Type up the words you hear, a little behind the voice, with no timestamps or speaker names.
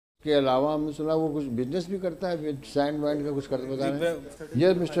के अलावा हमने सुना वो कुछ बिजनेस भी करता है, सैंड वैंड का कुछ करते बता रहे हैं।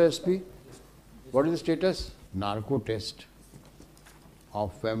 ये mister SP, what is the status? Narco test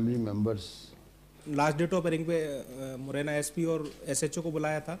of family members. Last date of hearing पे मुरैना एसपी और एसएचओ को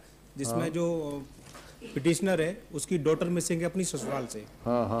बुलाया था, जिसमें जो पिटिशनर है उसकी डॉटर मिसिंग है अपनी ससुराल से।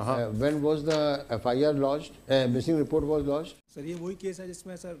 हाँ। When was the FIR launched, missing report was launched? Sir ये वही केस है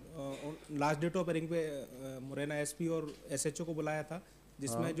जिसमें sir last date of hearing पे मुरैना एसपी और एसएचओ को बुलाया था,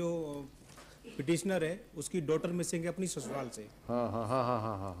 जिसमें जो पिटिशनर है उसकी डॉटर मिसिंग है अपनी ससुराल से।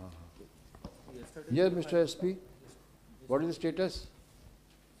 हाँ। ये mister SP, what is the status?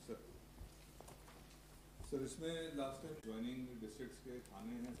 Sir इसमें लास्ट टाइम ज्वाइनिंग डिस्ट्रिक्ट्स के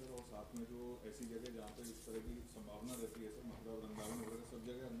थाने हैं सर, और साथ में जो ऐसी जगह जहाँ पे इस तरह की संभावना रहती है सर, मतलब रंगावन वगैरह सब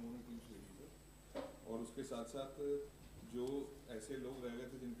जगह हम लोगों ने टीम्स ले ली सर। और उसके साथ साथ जो ऐसे लोग रह गए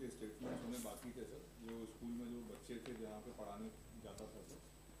थे जिनके स्टेटमेंट्स होने बाकी थे सर, जो स्कूल में जो बच्चे थे जहाँ पे पढ़ाने जाता था सर,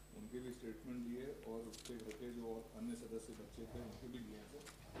 उनके भी स्टेटमेंट लिए, और उसके घर के जो अन्य सदस्य बच्चे थे उनके भी लिए हैं सर।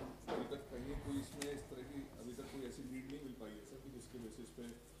 अभी तक कहीं कोई इसमें इस तरह की अभी तक कोई ऐसी लीड नहीं मिल पाई है सर कि जिसके बेसिस पे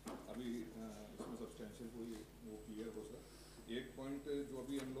अभी इसमें सब्सटेंशियल कोई वो क्लियर हो सर। एक पॉइंट जो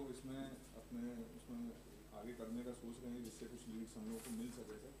अभी हम लोग इसमें अपने उसमें आगे करने का सोच रहे हैं जिससे कुछ लीड्स हम लोग को मिल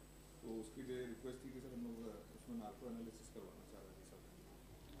सके सर, तो उसके लिए रिक्वेस्ट थी कि सर हम लोग उसमें नार्को एनालिसिस करवाना चाह रहे थे सर।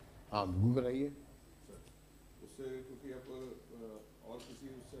 हाँ बिल्कुल कराइए सर उससे, क्योंकि अब और किसी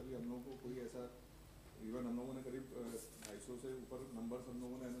उससे अभी हम लोगों को कोई ऐसा, इवन हम लोगों ने करीब 250 से ऊपर नंबर्स हम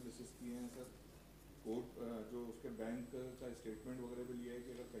लोगों ने एनालिसिस किए हैं सर। कोर्ट जो उसके बैंक का स्टेटमेंट वगैरह भी लिया है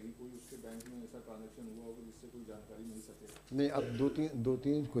कि अगर कहीं कोई उसके बैंक में ऐसा ट्रांजैक्शन हुआ होगा जिससे कोई जानकारी मिल सके। नहीं, अब दो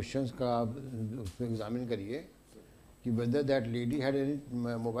तीन क्वेश्चंस का आप उसमें एग्जामिन करिए कि whether that lady had any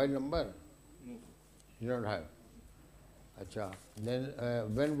mobile number. You don't have? अच्छा, then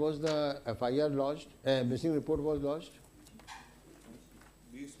when was the FIR launched, missing report was launched?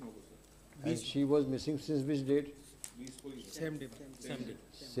 20 को sir. And she was missing since which date? 20 को ही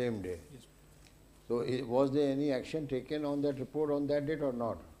Same day. So was there any action taken on that report on that date or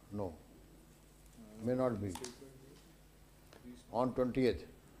not? No. May not be. On 20th.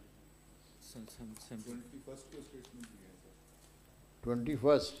 21st को statement दिए हैं sir.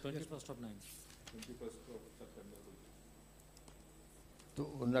 21st. 21st of 9. 21st of September को। So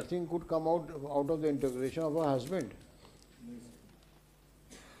nothing could come out of the integration of her husband. नहीं sir.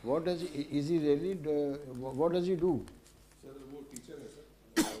 What does he, is he really? What does he do? Sir वो teacher है sir,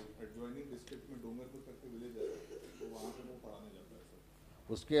 adjoining district में डोंगरपुर करके village है, तो वहाँ पे वो पढ़ाने जाता है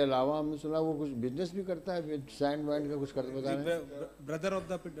सर। उसके अलावा हमने सुना वो कुछ बिजनेस भी करता है, सैंड वैंड का कुछ करते बता रहे हैं। Brother of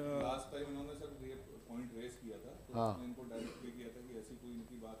the last time इन्होंने सर ये पॉइंट रेस किया था, तो उसने इनको डायरेक्ट भी किया था कि ऐसी कोई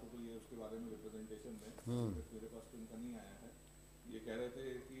इनकी बात हो तो ये उसके बारे में रिप्रेजेंटेशन में, मेरे पास तो इनका नहीं आया है। ये कह रहे थे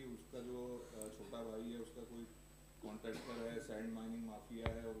कि उसका जो छोटा भाई है उसका कोई कॉन्ट्रैक्टर है, सैंड माइनिंग माफिया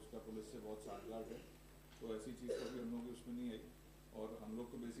है, और उसका पुलिस से बहुत साठगांठ है, तो ऐसी चीज़ कभी हम लोग उसमें नहीं आई। और हम लोग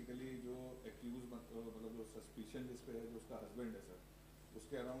तो बेसिकली जो एक्यूज मतलब जो सस्पिशन जिस पे है, जो उसका हस्बैंड है सर,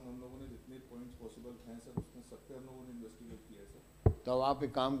 उसके अराउंड हम लोगों ने जितने पॉइंट्स पॉसिबल हैं सर, उसमें सब पे हम लोगों ने इन्वेस्टिगेट किया है सर। तो आप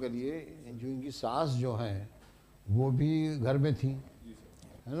एक काम करिए, जो इनकी सास जो हैं वो भी घर में थी, जी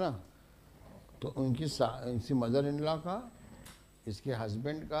सर। है ना? तो इनकी मदर इन लॉ का, इसके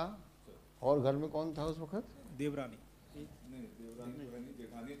हस्बैंड का, और घर में कौन था उस वक्त? देवरानी। नहीं, देवरानी तो नहीं,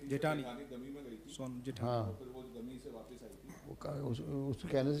 जेठानी थी। जेठानी गमी में गई थी। सोन जेठानी। हाँ, और फिर वो गमी से वापस आई थी। उसके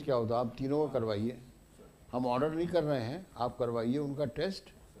कहने से क्या होता, आप तीनों का करवाइए, हम ऑर्डर नहीं कर रहे हैं, आप करवाइए उनका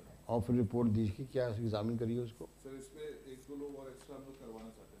टेस्ट और फिर रिपोर्ट दीजिए, क्या एग्जामिन करिए उसको। सर इसमें एक दो लोग और एक्स्ट्रा हम लोग करवाना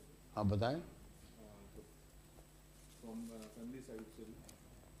चाहते हैं सर। आप बताएं। फ्रॉम फैमिली साइड से भी,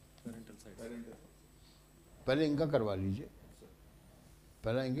 Parental side. पेरेंटल। पहले इनका करवा लीजिए,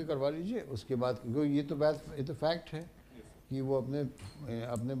 पहले इनके करवा लीजिए, उसके बाद, क्योंकि ये तो फैक्ट है कि वो अपने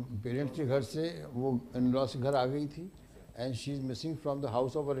पेरेंट्स के घर से वो इन लॉ से घर आ गई थी, and she is missing from the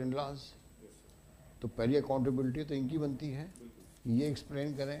house of our in laws. तो पहली अकाउंटेबिलिटी तो इनकी बनती है, ये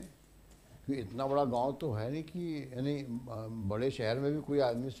एक्सप्लेन करें कि इतना बड़ा गांव तो है नहीं कि यानी बड़े शहर में भी कोई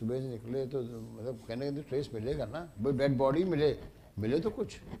आदमी सुबह से निकले तो मतलब कहने का तो ट्रेस मिलेगा ना, भाई डेड बॉडी मिले तो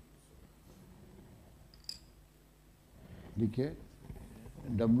कुछ। देखिए,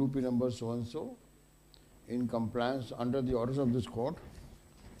 WP number so and so, in compliance under the orders of this court,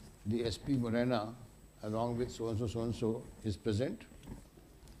 the SP Morena along with so and so is present.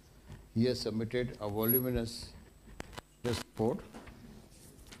 He has submitted a voluminous report.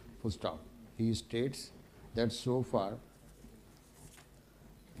 Full stop. He states that so far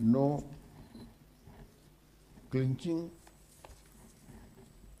no clinching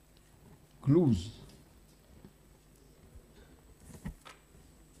clues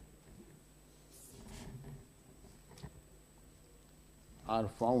are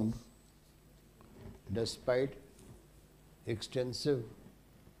found despite extensive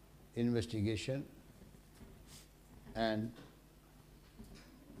investigation and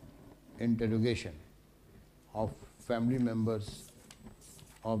interrogation of family members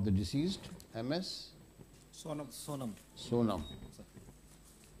of the deceased MS Sonam. Sonam.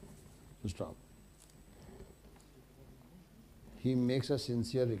 Stop. He makes a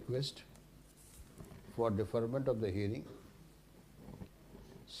sincere request for deferment of the hearing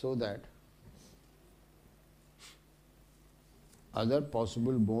so that other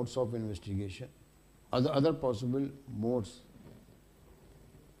possible modes of investigation, other possible modes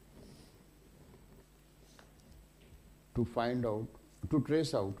to find out, to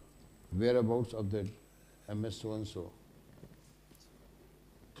trace out whereabouts of the MS so and so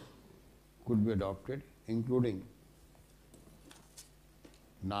could be adopted, including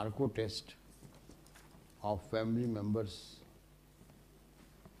narco test of family members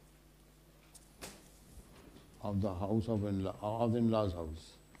of the house of the in-laws house,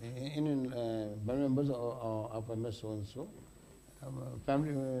 family members of MS so and so,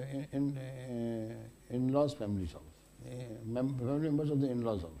 family in-laws family's house, family members of the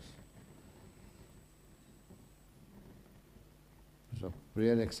in-laws house. So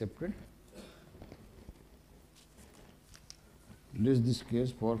prayer accepted. List this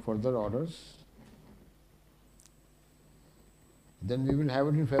case for further orders. Then we will have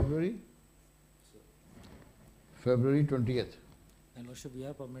it in February 20th. And Lordship, we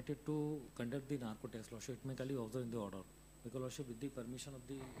are permitted to conduct the narco test, Lordship. It may kindly observe in the order. Because Lordship, with the permission of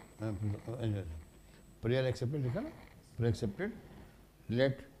the... Prayer accepted, लिखा ना? Prayer accepted.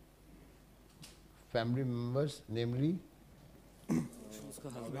 Let family members, namely उसका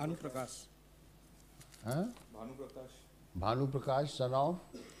husband, Bhanu Prakash. Bhanu Prakash, son of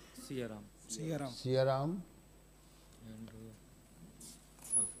Siyaram. Siyaram,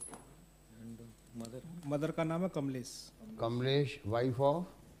 And mother, mother का नाम है Kamlesh. Kamlesh, wife of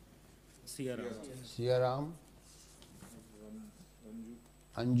Siyaram. Siyaram,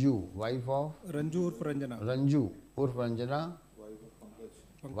 Anju, wife of Ranju उर्फ Ranjana. Ranju, urf Ranjana,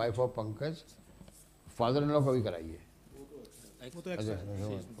 wife of Pankaj. Father in law का भी कराइए. वो तो अच्छा,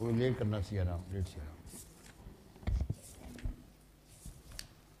 वो लेट करना Siyaram, late Siyaram.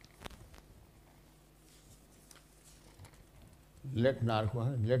 Let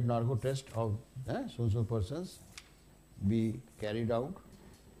narco test of so persons be carried out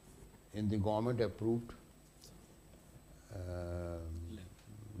in the government approved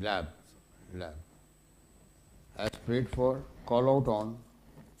lab as prayed for. Call out on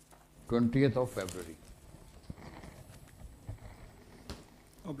 20th of February.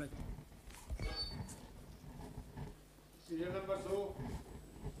 Obliged.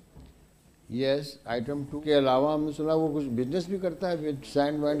 Yes item 2 के अलावा हमने सुना वो कुछ बिजनेस भी करता है,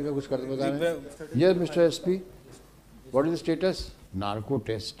 सैंड वाइंड का कुछ करते बता रहे हैं. Yes mister SP, what is the status? Narco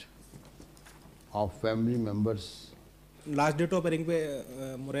test of family members. Last date of hearing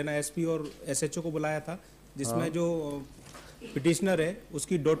पे मुरैना एसपी और एसएचओ को बुलाया था, जिसमें जो पिटिशनर है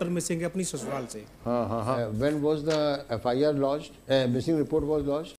उसकी डॉटर मिसिंग है अपनी ससुराल से. When was the FIR launched, missing report was launched?